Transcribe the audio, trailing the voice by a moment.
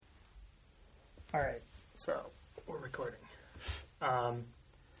All right, so we're recording. All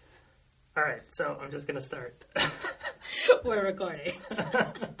right, so I'm just going to start. We're recording.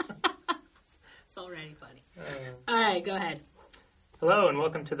 It's already funny. All right, go ahead. Hello, and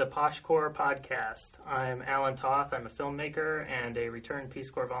welcome to the Poshcore podcast. I'm Alan Toth. I'm a filmmaker and a returned Peace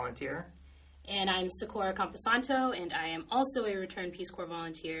Corps volunteer. And I'm Socorro Camposanto, and I am also a returned Peace Corps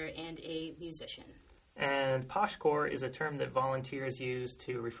volunteer and a musician. And Poshcore is a term that volunteers use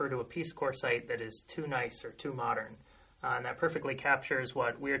to refer to a Peace Corps site that is too nice or too modern. And that perfectly captures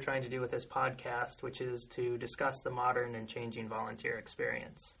what we're trying to do with this podcast, which is to discuss the modern and changing volunteer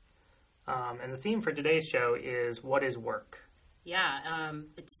experience. And the theme for today's show is, what is work? Yeah,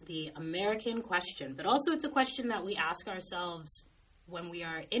 it's the American question, but also it's a question that we ask ourselves when we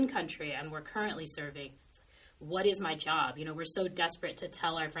are in country and we're currently serving. What is my job? You know, we're so desperate to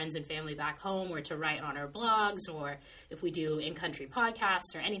tell our friends and family back home or to write on our blogs or if we do in-country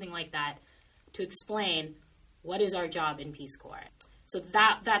podcasts or anything like that to explain what is our job in Peace Corps. So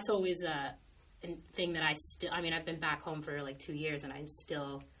that's always a thing that I've been back home for like 2 years and I'm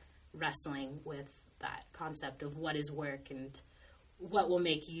still wrestling with that concept of what is work and what will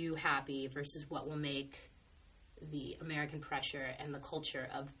make you happy versus what will make the American pressure and the culture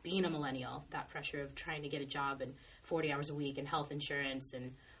of being a millennial, that pressure of trying to get a job and 40 hours a week and health insurance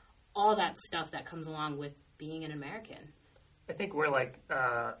and all that stuff that comes along with being an American. I think we're like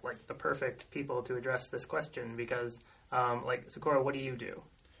the perfect people to address this question because, Socorro, what do you do?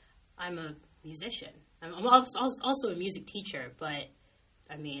 I'm a musician. I'm also a music teacher, but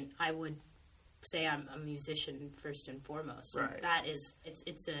I mean, I would say I'm a musician first and foremost. Right. And that is,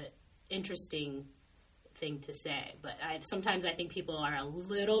 it's an interesting thing to say, but sometimes I think people are a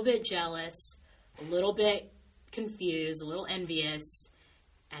little bit jealous, a little bit confused, a little envious,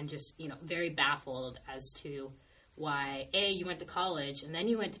 and just, very baffled as to why, you went to college, and then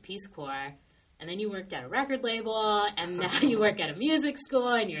you went to Peace Corps, and then you worked at a record label, and now you work at a music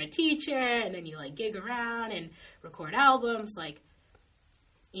school, and you're a teacher, and then you, gig around and record albums, I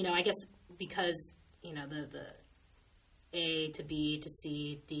guess because, the A to B to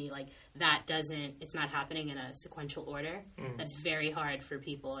C, D, it's not happening in a sequential order. Mm. That's very hard for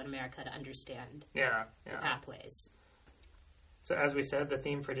people in America to understand the pathways. So as we said, the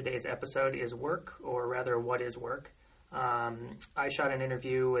theme for today's episode is work, or rather, what is work? I shot an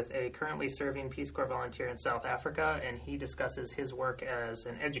interview with a currently serving Peace Corps volunteer in South Africa, and he discusses his work as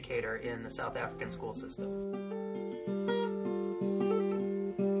an educator in the South African school system.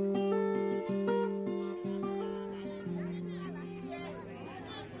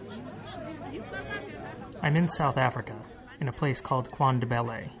 I'm in South Africa, in a place called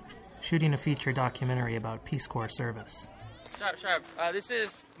KwaNdebele, shooting a feature documentary about Peace Corps service. Sharp. This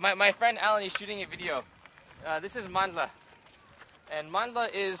is my friend Alan is shooting a video. This is Mandla. And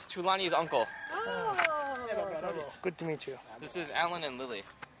Mandla is Tulani's uncle. Oh. Good to meet you. This is Alan and Lily.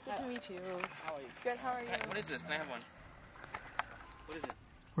 Good to meet you. How are you? Good, how are you? What is this? Can I have one? What is it?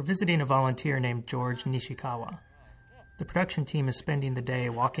 We're visiting a volunteer named George Nishikawa. The production team is spending the day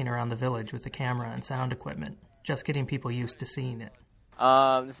walking around the village with the camera and sound equipment, just getting people used to seeing it.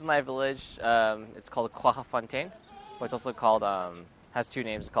 This is my village. It's called Kwaggafontein, but it's also called, has two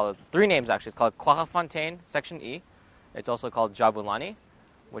names. It's called, three names actually. It's called Kwaggafontein, Section E. It's also called Jabulani,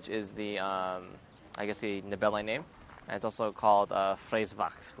 which is the Ndebele name. And it's also called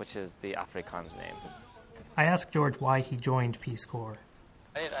Vreeswacht, which is the Afrikaans name. I asked George why he joined Peace Corps.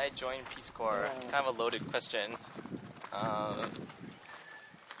 Why did I join Peace Corps? It's kind of a loaded question.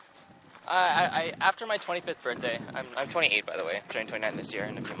 After my 25th birthday, I'm 28 by the way, I'm turning 29 this year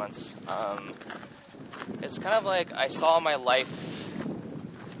in a few months. It's kind of like I saw my life.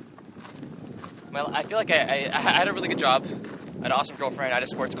 I feel like I had a really good job, I had an awesome girlfriend, I had a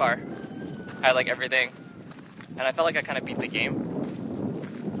sports car, I had everything, and I felt like I kind of beat the game.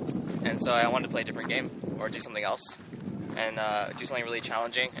 And so I wanted to play a different game or do something else, and do something really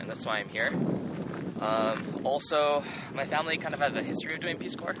challenging, and that's why I'm here. Also, my family kind of has a history of doing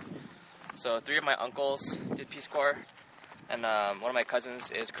Peace Corps. So 3 of my uncles did Peace Corps, and one of my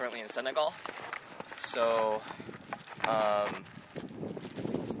cousins is currently in Senegal. So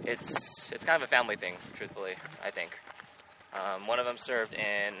it's kind of a family thing, truthfully, I think. One of them served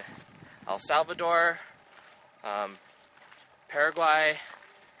in El Salvador, Paraguay,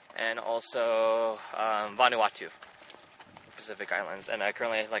 and also Vanuatu, Pacific Islands. And I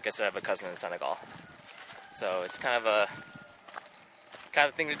currently, like I said, have a cousin in Senegal. So it's kind of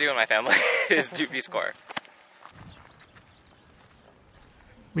thing to do in my family is do Peace Corps.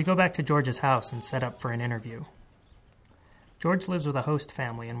 We go back to George's house and set up for an interview. George lives with a host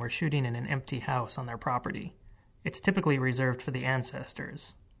family and we're shooting in an empty house on their property. It's typically reserved for the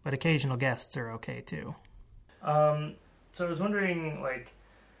ancestors, but occasional guests are okay too. So I was wondering, like,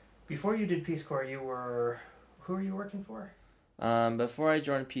 before you did Peace Corps, who were you working for? Before I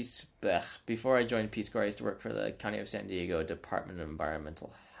joined Peace Corps, I used to work for the County of San Diego Department of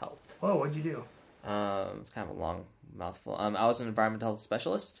Environmental Health. Whoa, what'd you do? It's kind of a long mouthful. I was an environmental health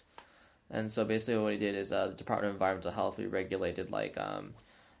specialist, and so basically what we did is the Department of Environmental Health, we regulated like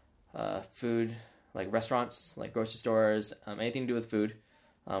food, like restaurants, like grocery stores, anything to do with food.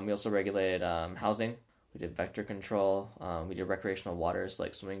 We also regulated housing. We did vector control. We did recreational waters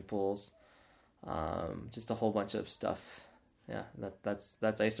like swimming pools. Just a whole bunch of stuff. Yeah, that's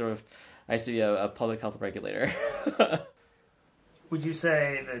I used to be a public health regulator. Would you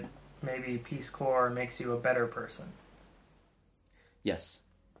say that maybe Peace Corps makes you a better person? Yes.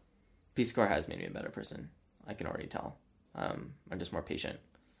 Peace Corps has made me a better person. I can already tell. I'm just more patient.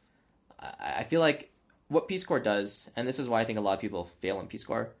 I feel like what Peace Corps does, and this is why I think a lot of people fail in Peace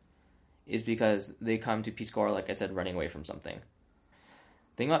Corps, is because they come to Peace Corps, like I said, running away from something.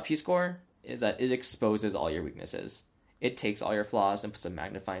 The thing about Peace Corps is that it exposes all your weaknesses. It takes all your flaws and puts a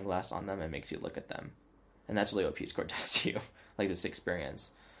magnifying glass on them and makes you look at them. And that's really what Peace Corps does to you, like this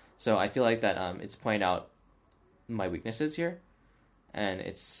experience. So I feel like that it's pointing out my weaknesses here, and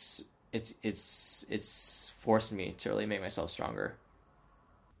it's forced me to really make myself stronger.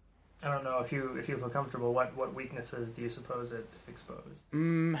 I don't know if you feel comfortable. What weaknesses do you suppose it exposed?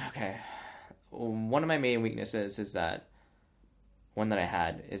 Okay. One of my main weaknesses is that remember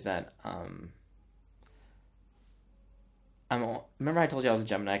I told you I was a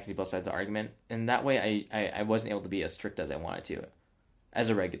Gemini because you both sides of the argument, and that way I wasn't able to be as strict as I wanted to as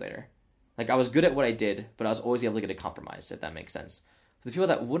a regulator. Like, I was good at what I did, but I was always able to get a compromise, if that makes sense. For the people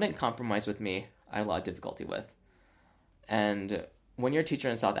that wouldn't compromise with me, I had a lot of difficulty with. And when you're a teacher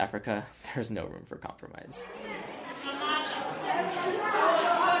in South Africa, there's no room for compromise.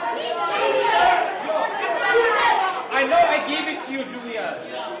 I know I gave it to you, Julia.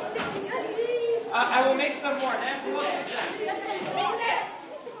 I will make some more.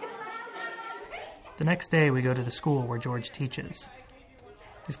 The next day, we go to the school where George teaches.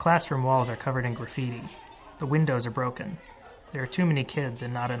 His classroom walls are covered in graffiti. The windows are broken. There are too many kids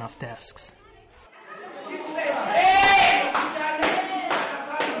and not enough desks.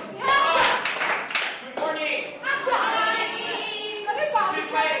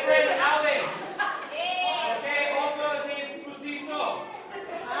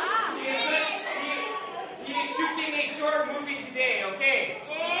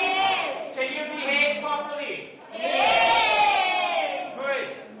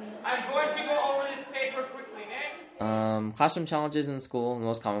 Classroom challenges in school, the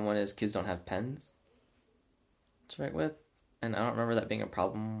most common one is kids don't have pens to write with. And I don't remember that being a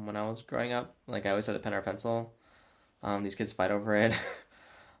problem when I was growing up. Like, I always had a pen or a pencil. These kids fight over it.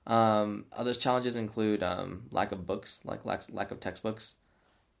 Other challenges include lack of books, like lack of textbooks.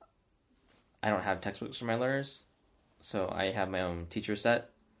 I don't have textbooks for my learners, so I have my own teacher set,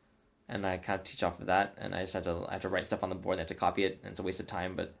 and I kind of teach off of that, and I have to write stuff on the board, and I have to copy it, and it's a waste of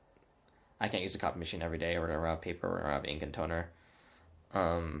time, but I can't use a copy machine every day, or I have paper, or I have ink and toner.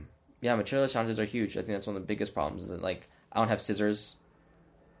 Material challenges are huge. I think that's one of the biggest problems, is that, like, I don't have scissors.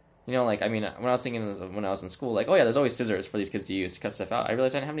 You know, like, I mean, when I was thinking when I was in school, like, oh yeah, there's always scissors for these kids to use to cut stuff out. I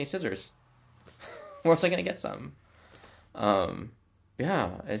realized I didn't have any scissors. Where was I going to get some?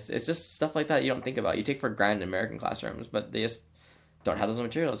 It's just stuff like that you don't think about. You take for granted in American classrooms, but they just don't have those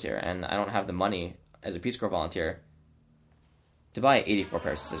materials here, and I don't have the money as a Peace Corps volunteer to buy 84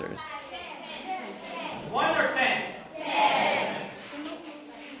 pairs of scissors. 1 or 10? 10.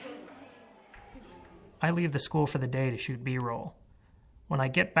 I leave the school for the day to shoot B-roll. When I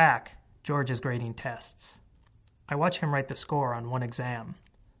get back, George is grading tests. I watch him write the score on one exam.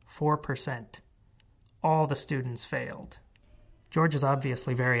 4%. All the students failed. George is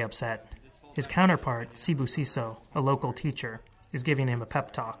obviously very upset. His counterpart, Sibu Siso, a local teacher, is giving him a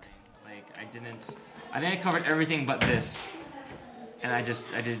pep talk. I think I covered everything but this. And I just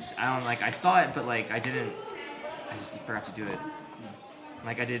saw it, but I just forgot to do it.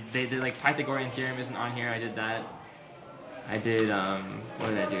 They did Pythagorean theorem isn't on here, I did that. I did, what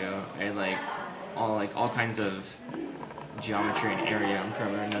did I do? I had all kinds of geometry and area and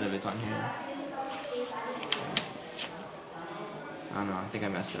perimeter, none of it's on here. I don't know, I think I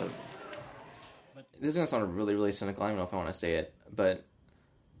messed up. This is going to sound really, really cynical, I don't know if I want to say it, but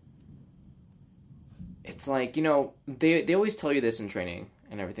it's like, they always tell you this in training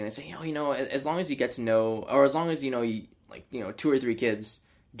and everything. They say, as long as you get to know, or as long as, 2 or 3 kids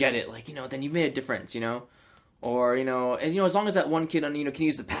get it, then you made a difference, Or, as long as that one kid, can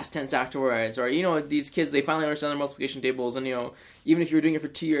use the past tense afterwards. Or, these kids, they finally understand their multiplication tables. And, even if you're doing it for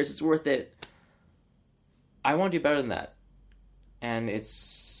 2 years, it's worth it. I want to do better than that. And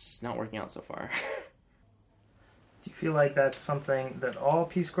it's not working out so far. Do you feel like that's something that all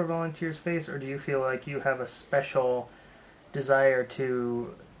Peace Corps volunteers face, or do you feel like you have a special desire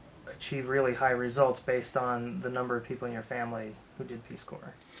to achieve really high results based on the number of people in your family who did Peace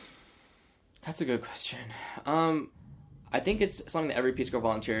Corps? That's a good question. I think it's something that every Peace Corps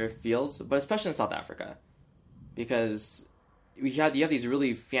volunteer feels, but especially in South Africa, because you have these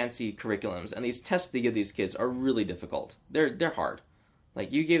really fancy curriculums, and these tests they give these kids are really difficult. They're hard.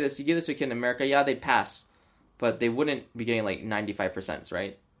 Like you give this to a kid in America, yeah, they'd pass, but they wouldn't be getting like 95%,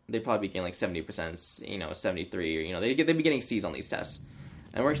 right? They'd probably be getting like 70%, 73, or they'd be getting C's on these tests.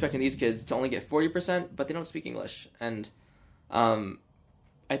 And we're expecting these kids to only get 40%, but they don't speak English. And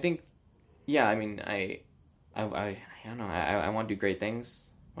I think, yeah, I mean, I don't know, I want to do great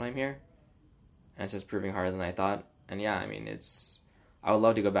things when I'm here. And it's just proving harder than I thought. And yeah, I mean, I would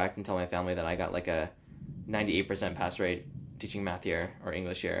love to go back and tell my family that I got like a 98% pass rate teaching math here or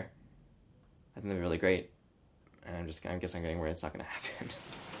English here. I think that'd be really great. And I guess I'm getting worried it's not going to happen.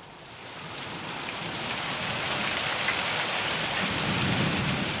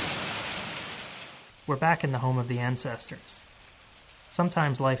 We're back in the home of the ancestors.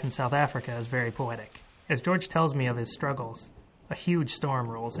 Sometimes life in South Africa is very poetic. As George tells me of his struggles, a huge storm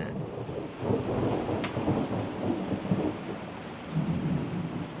rolls in. You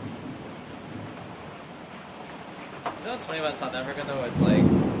know what's funny about South Africa, though? It's like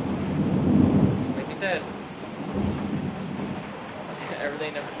you said,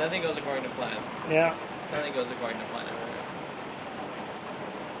 nothing goes according to plan. Yeah. Nothing goes according to plan.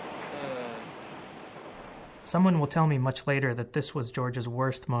 Someone will tell me much later that this was George's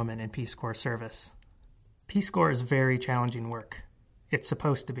worst moment in Peace Corps service. Peace Corps is very challenging work. It's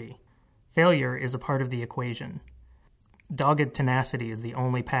supposed to be. Failure is a part of the equation. Dogged tenacity is the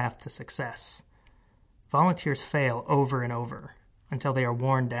only path to success. Volunteers fail over and over until they are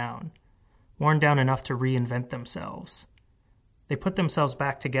worn down enough to reinvent themselves. They put themselves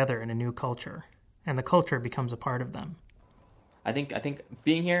back together in a new culture, and the culture becomes a part of them. I think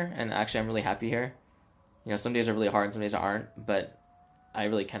being here, and actually I'm really happy here. Some days are really hard and some days aren't, but I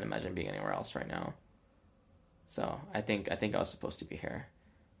really can't imagine being anywhere else right now. So I think I was supposed to be here.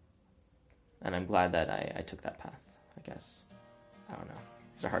 And I'm glad that I took that path, I guess. I don't know.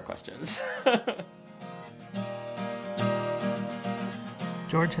 These are hard questions.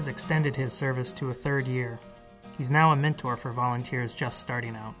 George has extended his service to a third year. He's now a mentor for volunteers just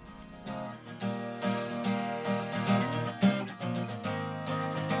starting out.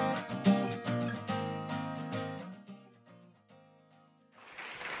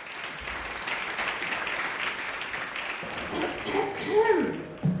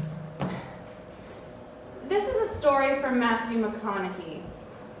 This is a story from Matthew McConaughey.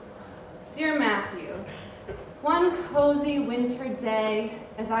 Dear Matthew, one cozy winter day,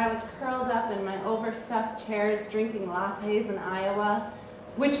 as I was curled up in my overstuffed chairs drinking lattes in Iowa,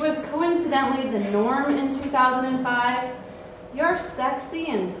 which was coincidentally the norm in 2005, your sexy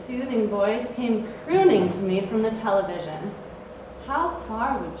and soothing voice came crooning to me from the television. How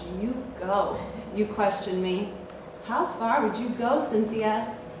far would you go? You questioned me. How far would you go,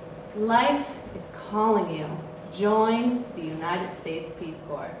 Cynthia? Life is calling you. Join the United States Peace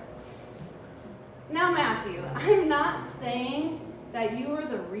Corps. Now, Matthew, I'm not saying that you were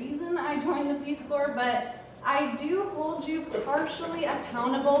the reason I joined the Peace Corps, but I do hold you partially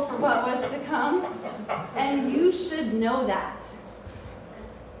accountable for what was to come, and you should know that.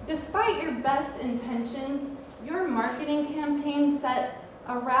 Despite your best intentions, your marketing campaign set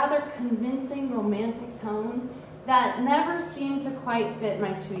a rather convincing romantic tone that never seemed to quite fit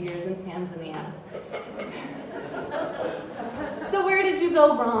my 2 years in Tanzania. So where did you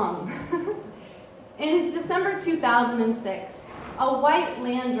go wrong? In December 2006, a white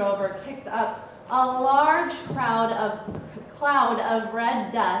Land Rover kicked up a large cloud of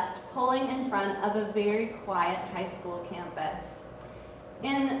red dust pulling in front of a very quiet high school campus.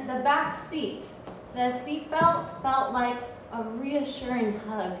 In the back seat, the seatbelt felt like a reassuring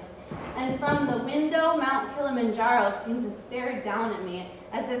hug, and from the window, Mount Kilimanjaro seemed to stare down at me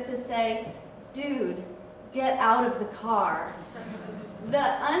as if to say, "Dude, get out of the car." The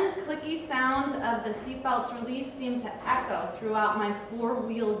unclicky sound of the seatbelt's release seemed to echo throughout my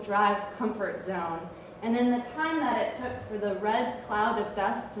four-wheel drive comfort zone, and in the time that it took for the red cloud of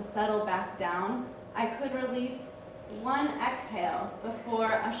dust to settle back down, I could release one exhale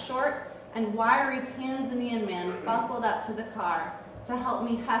before a short and wiry Tanzanian man bustled up to the car, to help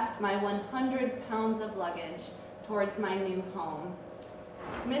me heft my 100 pounds of luggage towards my new home.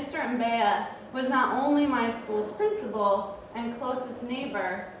 Mr. Mbea was not only my school's principal and closest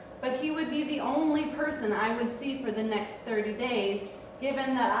neighbor, but he would be the only person I would see for the next 30 days,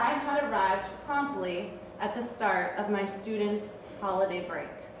 given that I had arrived promptly at the start of my students' holiday break.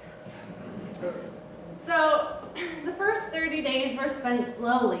 So, the first 30 days were spent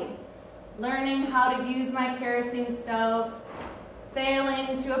slowly, learning how to use my kerosene stove,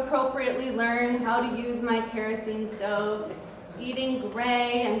 failing to appropriately learn how to use my kerosene stove, eating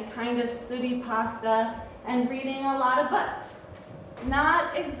gray and kind of sooty pasta, and reading a lot of books.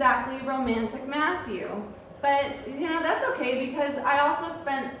 Not exactly romantic Matthew, but that's okay because I also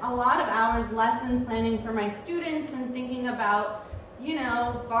spent a lot of hours lesson planning for my students and thinking about,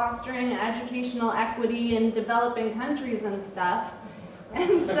 fostering educational equity in developing countries and stuff.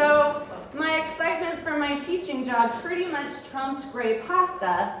 And so my excitement for my teaching job pretty much trumped gray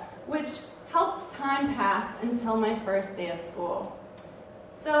pasta, which helped time pass until my first day of school.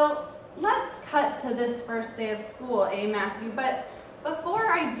 So let's cut to this first day of school, Matthew? But before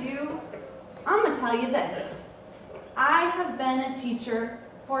I do, I'm going to tell you this. I have been a teacher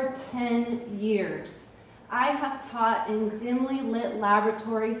for 10 years. I have taught in dimly lit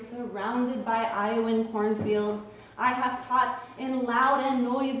laboratories surrounded by Iowan cornfields. I have taught in loud and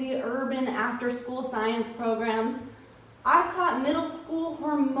noisy urban after-school science programs. I've taught middle school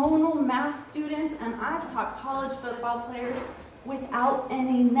hormonal math students, and I've taught college football players without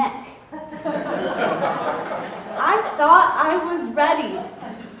any neck. I thought I was ready.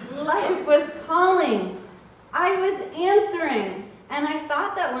 Life was calling. I was answering. And I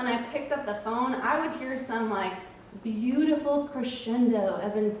thought that when I picked up the phone, I would hear some beautiful crescendo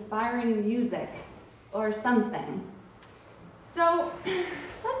of inspiring music or something. So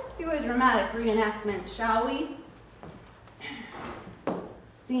let's do a dramatic reenactment, shall we?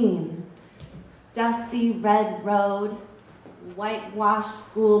 Scene: dusty red road, whitewashed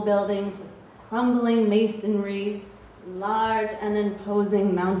school buildings with crumbling masonry, large and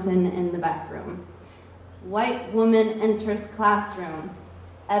imposing mountain in the back room. White woman enters classroom,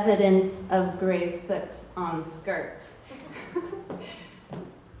 evidence of gray soot on skirt.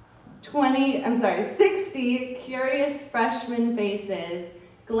 60 curious freshman faces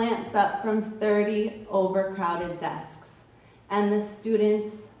glance up from 30 overcrowded desks, and the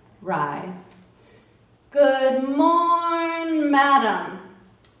students rise. Good morn, madam.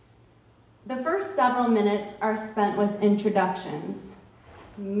 The first several minutes are spent with introductions.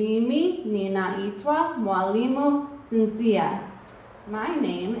 Mimi ninaitwa mwalimu Cynthia. My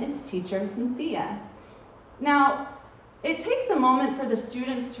name is Teacher Cynthia. Now, it takes a moment for the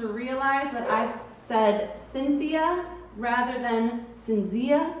students to realize that I've said Cynthia rather than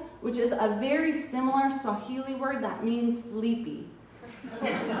Cynthia, which is a very similar Swahili word that means sleepy.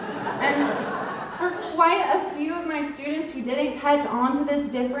 And for quite a few of my students who didn't catch on to this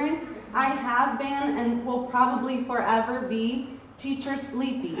difference, I have been and will probably forever be Teacher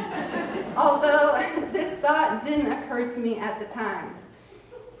Sleepy, although this thought didn't occur to me at the time.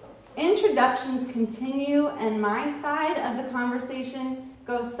 Introductions continue, and my side of the conversation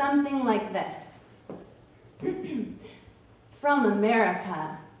goes something like this. From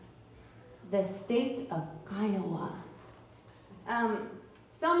America, the state of Iowa.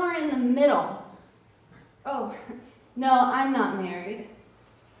 Somewhere in the middle. Oh, no, I'm not married.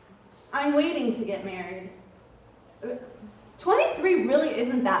 I'm waiting to get married. 23 really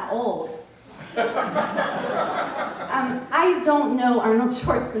isn't that old. I don't know Arnold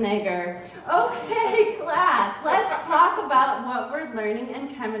Schwarzenegger. Okay, class, let's talk about what we're learning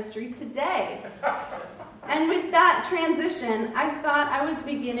in chemistry today. And with that transition, I thought I was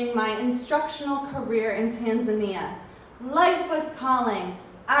beginning my instructional career in Tanzania. Life was calling.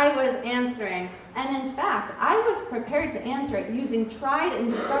 I was answering. And in fact, I was prepared to answer it using tried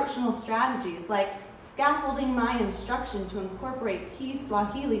instructional strategies like scaffolding my instruction to incorporate key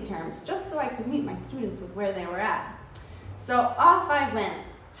Swahili terms just so I could meet my students with where they were at. So off I went,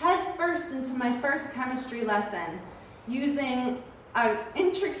 head first into my first chemistry lesson, using an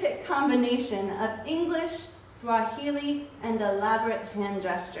intricate combination of English, Swahili, and elaborate hand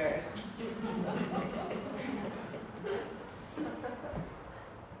gestures.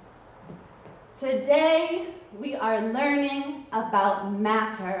 Today, we are learning about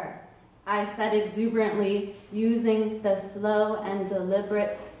matter, I said exuberantly, using the slow and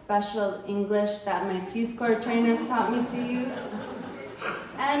deliberate special English that my Peace Corps trainers taught me to use.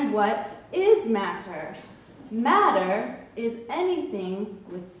 And what is matter? Matter is anything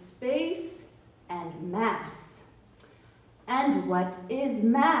with space and mass. And what is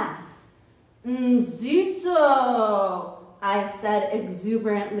mass? Nzito! I said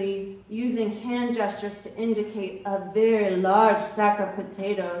exuberantly, using hand gestures to indicate a very large sack of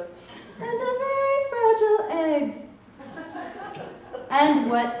potatoes and a very fragile egg. And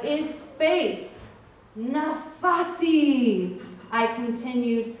what is space? Nafasi, I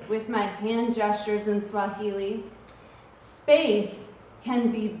continued with my hand gestures in Swahili. Space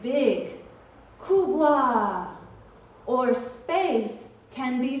can be big, kubwa, or space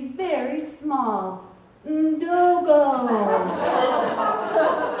can be very small, ndogo.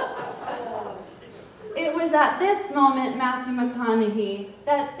 It was at this moment, Matthew McConaughey,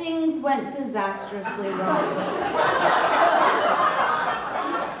 that things went disastrously wrong.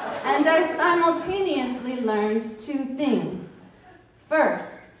 And I simultaneously learned two things.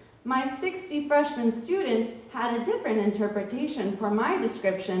 First, my 60 freshman students had a different interpretation for my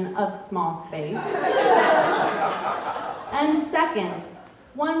description of small space. And second,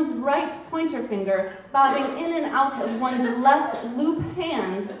 one's right pointer finger bobbing in and out of one's left loop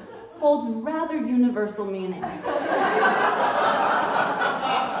hand holds rather universal meaning.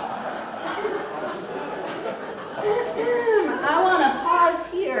 I want to pause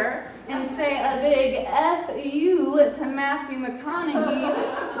here and say a big F-U to Matthew McConaughey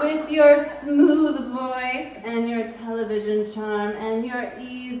with your smooth voice and your television charm and your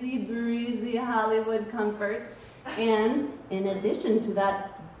easy breezy Hollywood comforts. And in addition to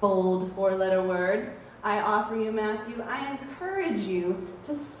that bold four-letter word, I offer you, Matthew, I encourage you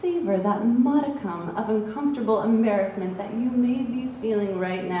to savor that modicum of uncomfortable embarrassment that you may be feeling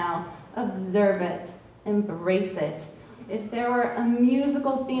right now. Observe it. Embrace it. If there were a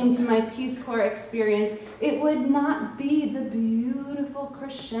musical theme to my Peace Corps experience, it would not be the beautiful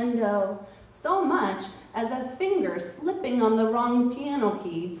crescendo, so much as a finger slipping on the wrong piano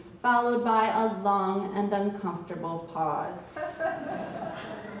key, followed by a long and uncomfortable pause.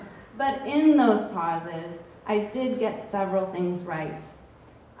 But in those pauses, I did get several things right.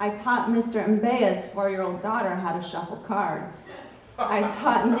 I taught Mr. Mbea's 4-year-old daughter how to shuffle cards. I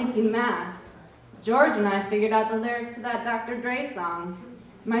taught Nikki math. George and I figured out the lyrics to that Dr. Dre song.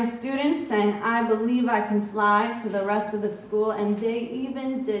 My students sang I Believe I Can Fly to the rest of the school, and they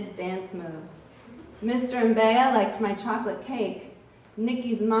even did dance moves. Mr. Mbea liked my chocolate cake.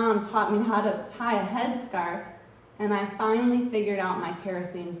 Nikki's mom taught me how to tie a headscarf, and I finally figured out my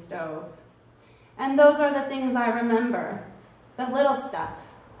kerosene stove. And those are the things I remember. The little stuff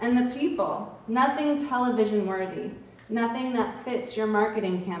and the people. Nothing television worthy. Nothing that fits your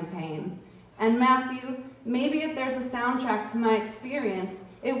marketing campaign. And Matthew, maybe if there's a soundtrack to my experience,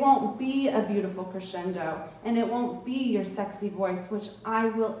 it won't be a beautiful crescendo, and it won't be your sexy voice, which I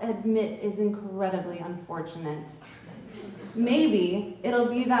will admit is incredibly unfortunate. Maybe it'll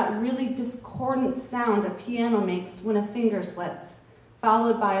be that really discordant sound a piano makes when a finger slips,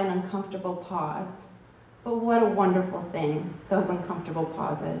 followed by an uncomfortable pause. But what a wonderful thing, those uncomfortable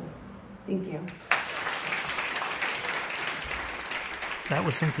pauses. Thank you. That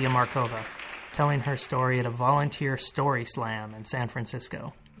was Cynthia Markova, telling her story at a volunteer story slam in San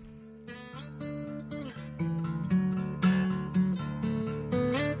Francisco.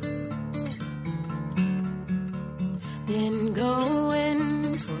 Been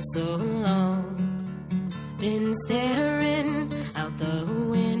going for so long, been staring out the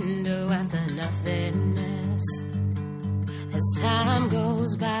window at the nothingness as time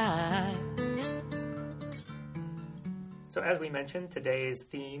goes by. So as we mentioned, today's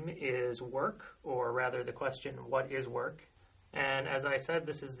theme is work, or rather the question, what is work? And as I said,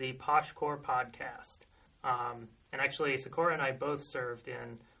 this is the Posh Corps podcast. And actually, Socorro and I both served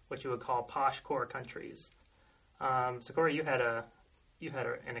in what you would call Posh Corps countries. Socorro, you had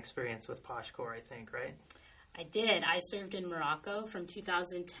an experience with Posh Corps, I think, right? I did. I served in Morocco from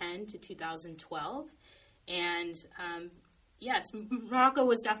 2010 to 2012. And yes, Morocco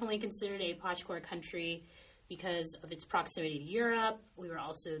was definitely considered a Posh Corps country because of its proximity to Europe. We were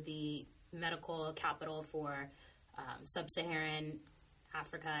also the medical capital for sub-Saharan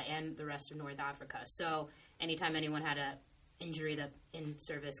Africa and the rest of North Africa. So anytime anyone had an injury that in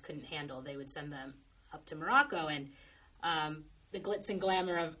service couldn't handle, they would send them up to Morocco. And the glitz and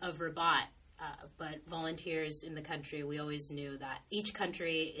glamour of Rabat, but volunteers in the country, we always knew that each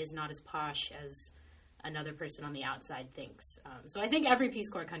country is not as posh as another person on the outside thinks. So I think every Peace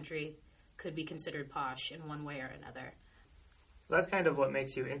Corps country could be considered posh in one way or another. That's kind of what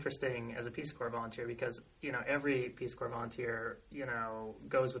makes you interesting as a Peace Corps volunteer, because, every Peace Corps volunteer,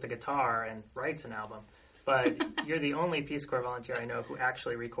 goes with a guitar and writes an album. But you're the only Peace Corps volunteer I know who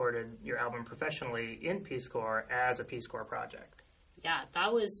actually recorded your album professionally in Peace Corps as a Peace Corps project. Yeah,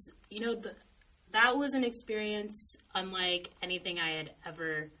 that was, that was an experience unlike anything I had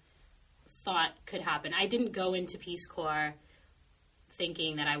ever thought could happen. I didn't go into Peace Corps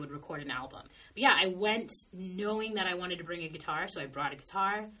thinking that I would record an album. But yeah, I went knowing that I wanted to bring a guitar, so I brought a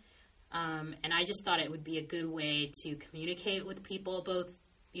guitar. And I just thought it would be a good way to communicate with people, both,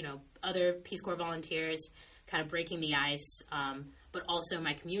 other Peace Corps volunteers, kind of breaking the ice, but also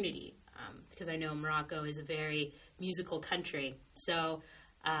my community, because I know Morocco is a very musical country. So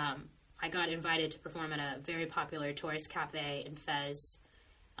I got invited to perform at a very popular tourist cafe in Fez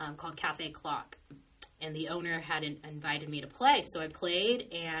called Cafe Clock. And the owner had invited me to play. So I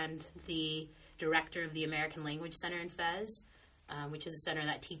played, and the director of the American Language Center in Fez, which is a center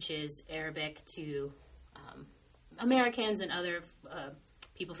that teaches Arabic to Americans and other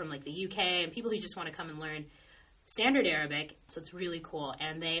people from like the UK and people who just want to come and learn standard Arabic. So it's really cool.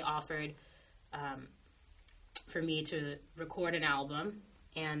 And they offered for me to record an album,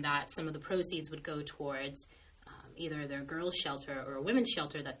 and that some of the proceeds would go towards either their girls' shelter or a women's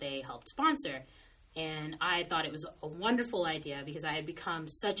shelter that they helped sponsor. And I thought it was a wonderful idea because I had become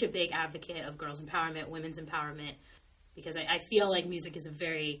such a big advocate of girls' empowerment, women's empowerment, because I feel like music is a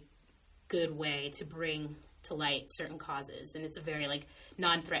very good way to bring to light certain causes. And it's a very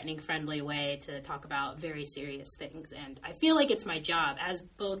non-threatening, friendly way to talk about very serious things. And I feel like it's my job as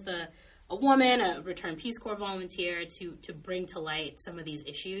both a woman, a returned Peace Corps volunteer, to bring to light some of these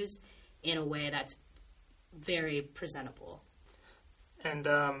issues in a way that's very presentable. And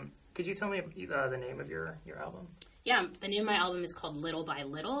could you tell me the name of your album? Yeah, the name of my album is called Little by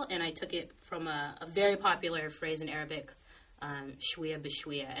Little, and I took it from a very popular phrase in Arabic, shwiya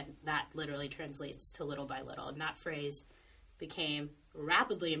b'shwiya, and that literally translates to little by little. And that phrase became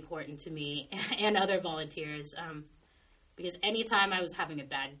rapidly important to me and other volunteers, because anytime I was having a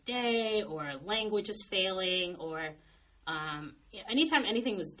bad day or language was failing or anytime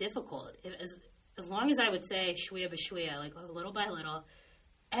anything was difficult, as long as I would say shwiya b'shwiya, little by little,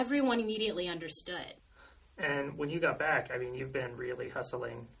 everyone immediately understood. And when you got back, I mean, you've been really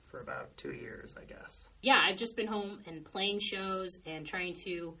hustling for about 2 years, I guess. Yeah, I've just been home and playing shows and trying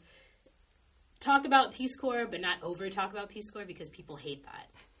to talk about Peace Corps, but not over talk about Peace Corps because people hate that.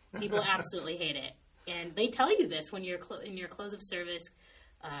 People absolutely hate it. And they tell you this when you're in your close of service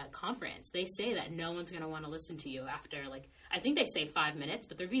conference. They say that no one's going to want to listen to you after, I think they say 5 minutes,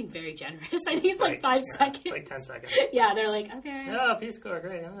 but they're being very generous. I think it's 5 seconds. It's 10 seconds. Yeah, they're like, okay. Oh, Peace Corps,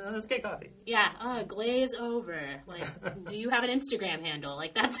 great. Let's get coffee. Yeah, glaze over. Do you have an Instagram handle?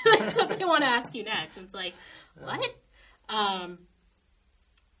 That's what they want to ask you next. It's what?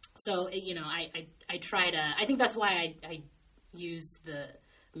 So, I try to, I think that's why I use the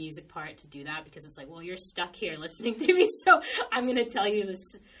music part to do that, because it's you're stuck here listening to me, so I'm going to tell you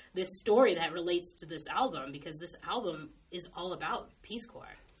this story that relates to this album, because this album is all about Peace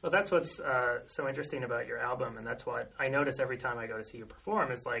Corps. Well, that's what's so interesting about your album, and that's what I notice every time I go to see you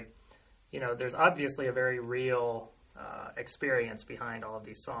perform, is there's obviously a very real experience behind all of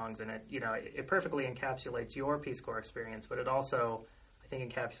these songs, and it perfectly encapsulates your Peace Corps experience, but it also, I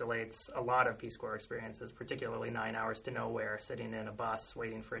think, encapsulates a lot of Peace Corps experiences, particularly 9 hours to nowhere, sitting in a bus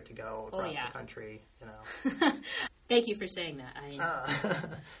waiting for it to go across the country. Thank you for saying that.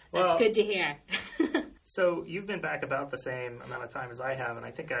 Well, that's good to hear. So you've been back about the same amount of time as I have, and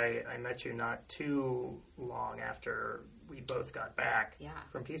I think I met you not too long after we both got back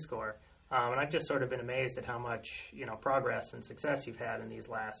from Peace Corps. And I've just sort of been amazed at how much progress and success you've had in these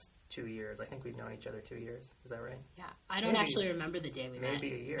last 2 years. I think we've known each other 2 years. Is that right? Yeah. I don't actually remember the day we met.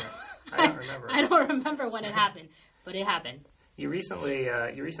 Maybe a year. I don't remember. I don't remember when it happened, but it happened. You recently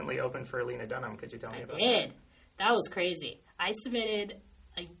opened for Lena Dunham. Could you tell me about that? I did. That was crazy. I submitted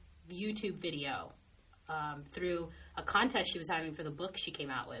a YouTube video through a contest she was having for the book she came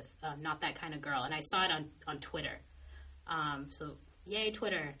out with, Not That Kind of Girl, and I saw it on Twitter. So yay,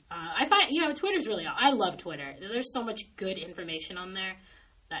 Twitter. I find, Twitter's really, I love Twitter. There's so much good information on there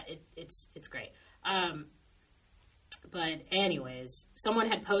that it's great. But anyways, someone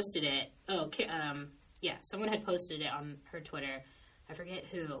had posted it. Someone had posted it on her Twitter. I forget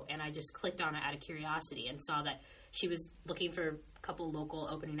who, and I just clicked on it out of curiosity and saw that she was looking for a couple local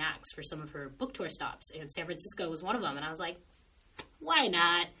opening acts for some of her book tour stops, and San Francisco was one of them, and I was like, why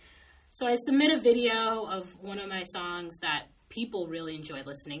not? So I submit a video of one of my songs that people really enjoy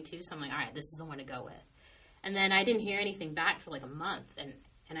listening to, so I'm like, all right, this is the one to go with. And then I didn't hear anything back for a month, and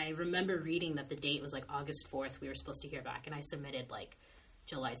I remember reading that the date was August 4th we were supposed to hear back, and I submitted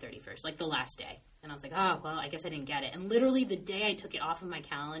July 31st, the last day. And I was like, oh, well, I guess I didn't get it. And literally the day I took it off of my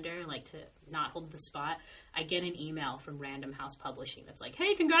calendar, to not hold the spot, I get an email from Random House Publishing that's like,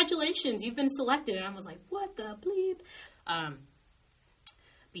 hey, congratulations, you've been selected. And I was like, what the bleep? But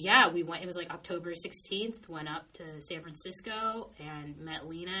yeah, we went, it was October 16th, went up to San Francisco and met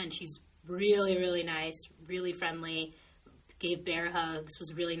Lena, and she's Really, really nice, really friendly, gave bear hugs,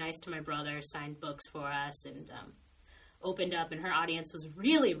 was really nice to my brother, signed books for us, and opened up, and her audience was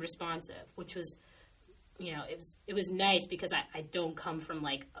really responsive, which was, it was nice because I don't come from,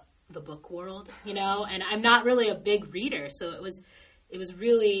 like, the book world, and I'm not really a big reader, so it was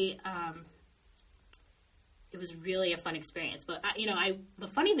really a fun experience. But the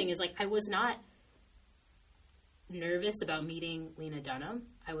funny thing is, like, I was not nervous about meeting Lena Dunham.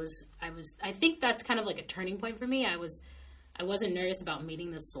 I think that's kind of like a turning point for me. I wasn't nervous about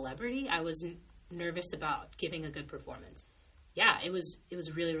meeting this celebrity. I was nervous about giving a good performance. Yeah, it was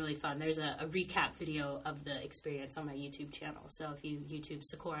really, really fun. There's a recap video of the experience on my YouTube channel. So if you YouTube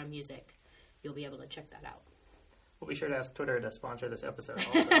Sakura Music, you'll be able to check that out. We'll be sure to ask Twitter to sponsor this episode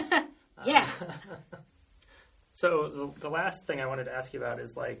also. Yeah. So the last thing I wanted to ask you about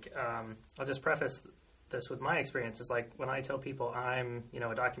is, like, I'll just preface this with my experience. Is like, when I tell people I'm,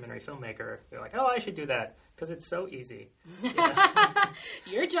 a documentary filmmaker, they're like, oh, I should do that because it's so easy.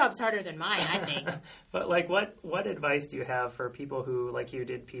 Your job's harder than mine, I think. But, like, what advice do you have for people who, like you,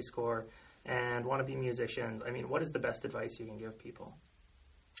 did Peace Corps and want to be musicians? I mean, what is the best advice you can give people?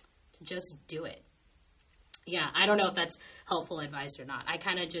 Just do it. Yeah, I don't know if that's helpful advice or not. I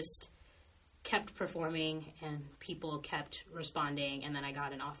kind of just kept performing and people kept responding, and then I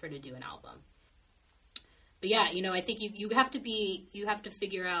got an offer to do an album. But yeah, I think you have to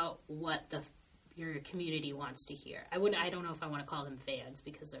figure out what your community wants to hear. I don't know if I want to call them fans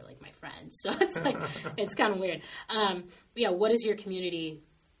because they're like my friends. So it's like, it's kind of weird. Yeah, what is your community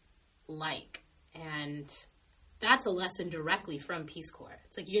like? And that's a lesson directly from Peace Corps.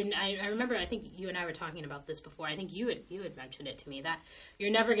 It's like, I remember, I think you and I were talking about this before. I think you had mentioned it to me, that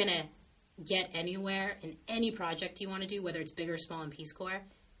you're never going to get anywhere in any project you want to do, whether it's big or small in Peace Corps,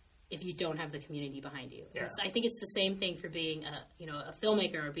 if you don't have the community behind you. Yeah. I think it's the same thing for being a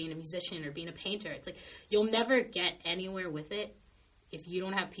filmmaker or being a musician or being a painter. It's like, you'll never get anywhere with it if you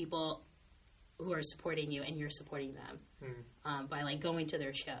don't have people who are supporting you and you're supporting them by, like, going to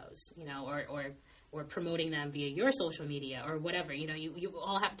their shows, or promoting them via your social media or whatever. You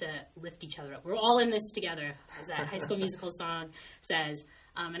all have to lift each other up. We're all in this together, as that High School Musical song says.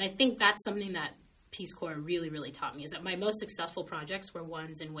 And I think that's something that Peace Corps really, really taught me, is that my most successful projects were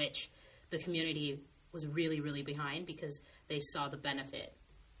ones in which the community was really, really behind because they saw the benefit.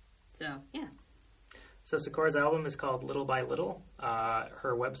 So, yeah. So Sakura's album is called Little by Little.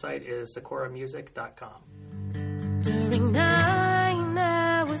 Her website is sakuramusic.com. During 9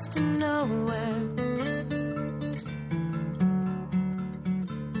 hours to nowhere,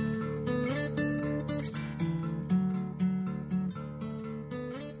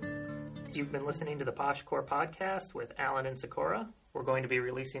 You've been listening to the Posh Corps podcast with Alan and Sakura. We're going to be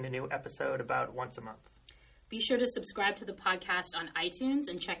releasing a new episode about once a month. Be sure to subscribe to the podcast on iTunes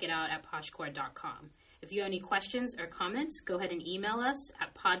and check it out at poshcorps.com. If you have any questions or comments, go ahead and email us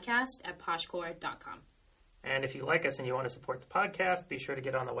at podcast@poshcorps.com. And if you like us and you want to support the podcast, be sure to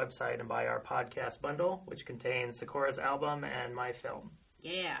get on the website and buy our podcast bundle, which contains Sakura's album and my film.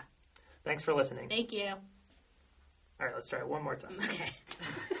 Yeah. Thanks for listening. Thank you. All right, let's try it one more time. Okay.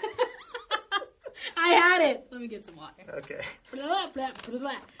 I had it. Let me get some water. Okay. Blah, blah, blah,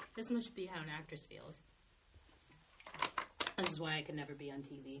 blah. This must be how an actress feels. This is why I could never be on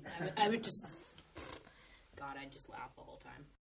TV. I would just... God, I'd just laugh the whole time.